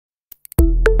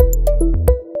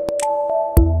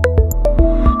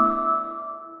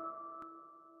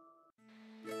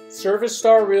Service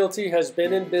Star Realty has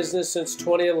been in business since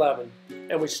 2011,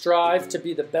 and we strive to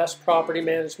be the best property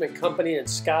management company in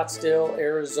Scottsdale,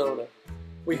 Arizona.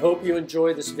 We hope you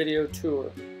enjoy this video tour.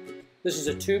 This is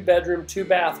a 2-bedroom,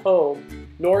 2-bath home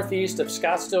northeast of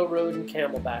Scottsdale Road in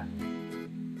Camelback.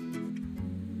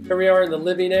 Here we are in the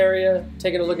living area,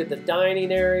 taking a look at the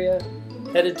dining area,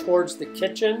 headed towards the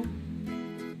kitchen.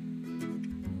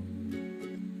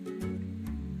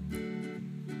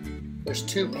 There's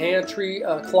 2 pantry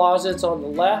closets on the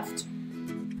left.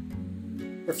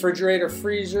 Refrigerator,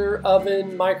 freezer,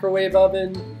 oven, microwave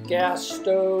oven, gas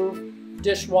stove,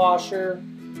 dishwasher,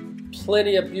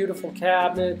 plenty of beautiful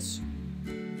cabinets.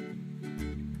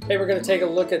 Hey, we're going to take a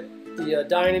look at the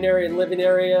dining area and living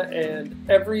area, and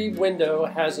every window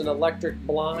has an electric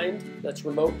blind that's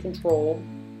remote controlled.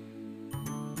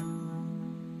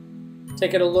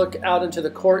 Taking a look out into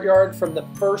the courtyard from the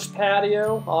first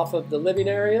patio off of the living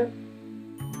area.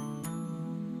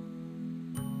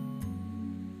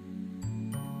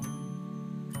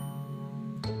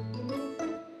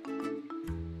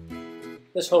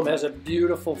 This home has a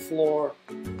beautiful floor,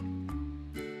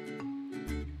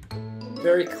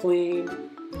 very clean.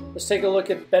 Let's take a look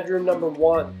at bedroom number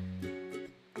 1.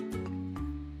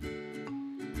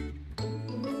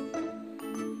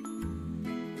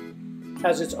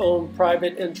 Has its own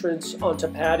private entrance onto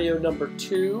patio number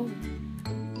 2.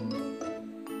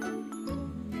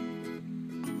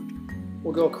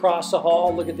 We'll go across the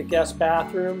hall, look at the guest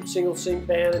bathroom, single sink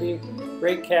vanity,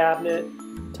 great cabinet,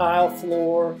 tile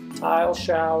floor, tile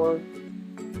shower,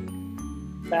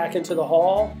 back into the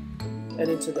hall and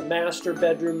into the master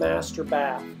bedroom, master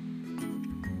bath.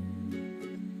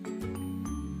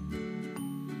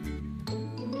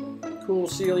 Cool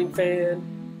ceiling fan.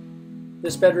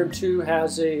 This bedroom 2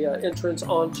 has a entrance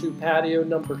onto patio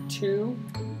number 2.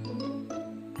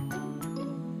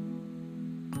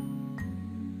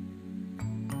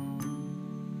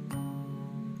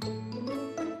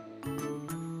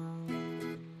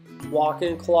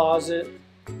 Walk-in closet.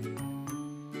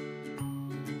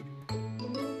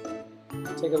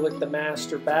 Take a look at the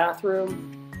master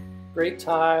bathroom. Great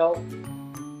tile,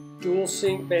 dual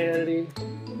sink vanity,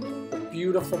 a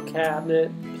beautiful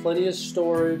cabinet, plenty of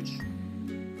storage.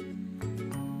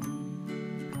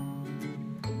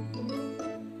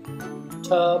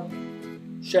 Tub,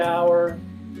 shower,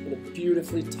 and a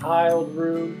beautifully tiled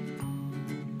room.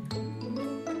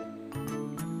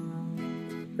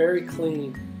 Very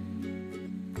clean.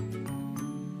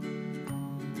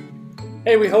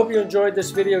 Hey, we hope you enjoyed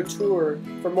this video tour.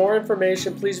 For more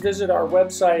information, please visit our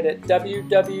website at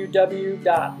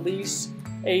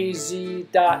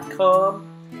www.leaseaz.com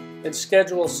and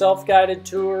schedule a self-guided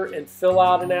tour and fill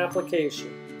out an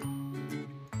application.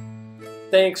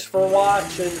 Thanks for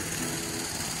watching.